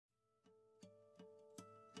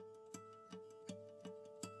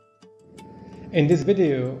In this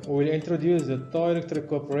video, we will introduce the Toy Electric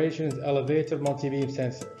Corporation's elevator multi-beam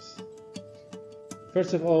sensors.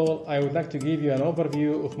 First of all, I would like to give you an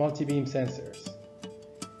overview of multi-beam sensors.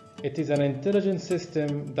 It is an intelligent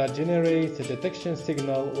system that generates a detection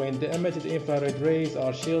signal when the emitted infrared rays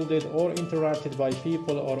are shielded or interrupted by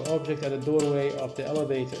people or objects at the doorway of the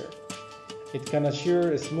elevator. It can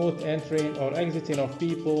assure a smooth entering or exiting of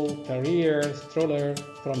people, carrier, stroller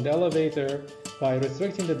from the elevator by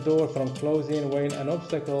restricting the door from closing when an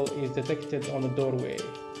obstacle is detected on the doorway.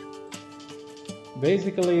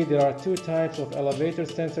 Basically, there are two types of elevator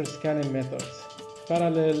sensor scanning methods,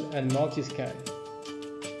 parallel and multi-scan.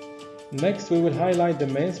 Next, we will highlight the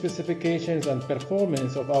main specifications and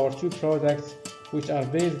performance of our two products, which are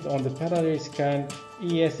based on the parallel scan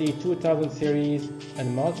ESE 2000 series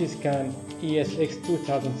and multi-scan ESX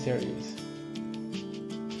 2000 series.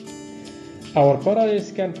 Our parallel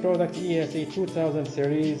scan product ESE 2000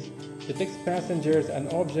 series detects passengers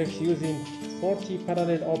and objects using 40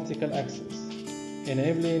 parallel optical axes,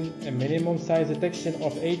 enabling a minimum size detection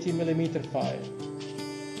of 80 mm phi.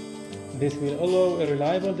 This will allow a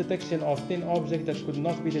reliable detection of thin objects that could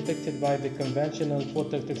not be detected by the conventional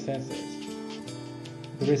photoelectric sensors.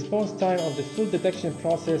 The response time of the full detection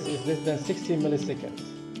process is less than 60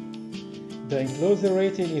 milliseconds. The enclosure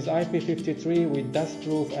rating is IP53 with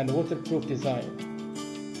dustproof and waterproof design.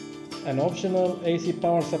 An optional AC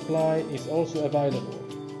power supply is also available.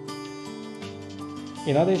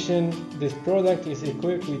 In addition, this product is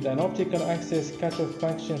equipped with an optical axis cutoff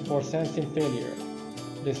function for sensing failure.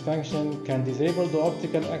 This function can disable the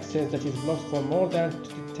optical axis that is blocked for more than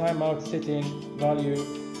the timeout setting value,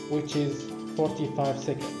 which is 45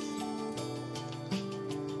 seconds.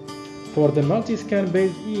 For the multi-scan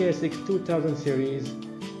based ESX 2000 series,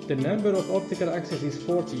 the number of optical axes is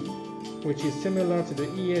 40, which is similar to the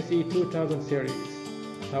ESE 2000 series.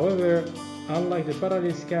 However, unlike the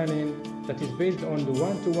parallel scanning that is based on the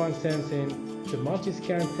one-to-one sensing, the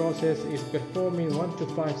multi-scan process is performing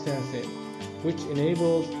 1-to-5 sensing, which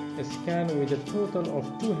enables a scan with a total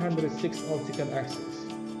of 206 optical axes.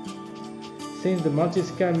 Since the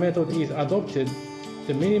multi-scan method is adopted,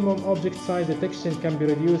 the minimum object size detection can be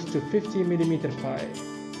reduced to 50 mm phi,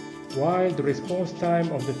 while the response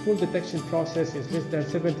time of the full detection process is less than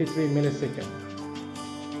 73 milliseconds.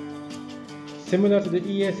 Similar to the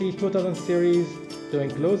ESE 2000 series, the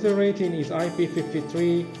enclosure rating is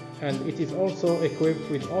IP53 and it is also equipped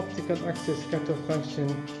with optical axis cutoff function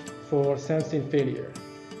for sensing failure.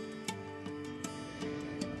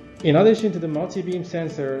 In addition to the multi-beam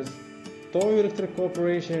sensors, Toy Electric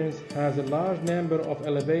Corporation has a large number of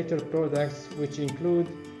elevator products which include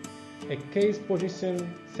a case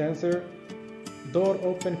position sensor, door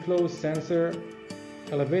open-close sensor,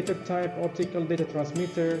 elevator type optical data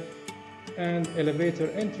transmitter, and elevator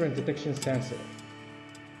entrance detection sensor.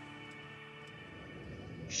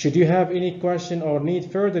 Should you have any question or need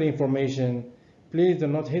further information, please do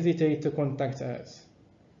not hesitate to contact us.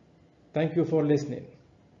 Thank you for listening.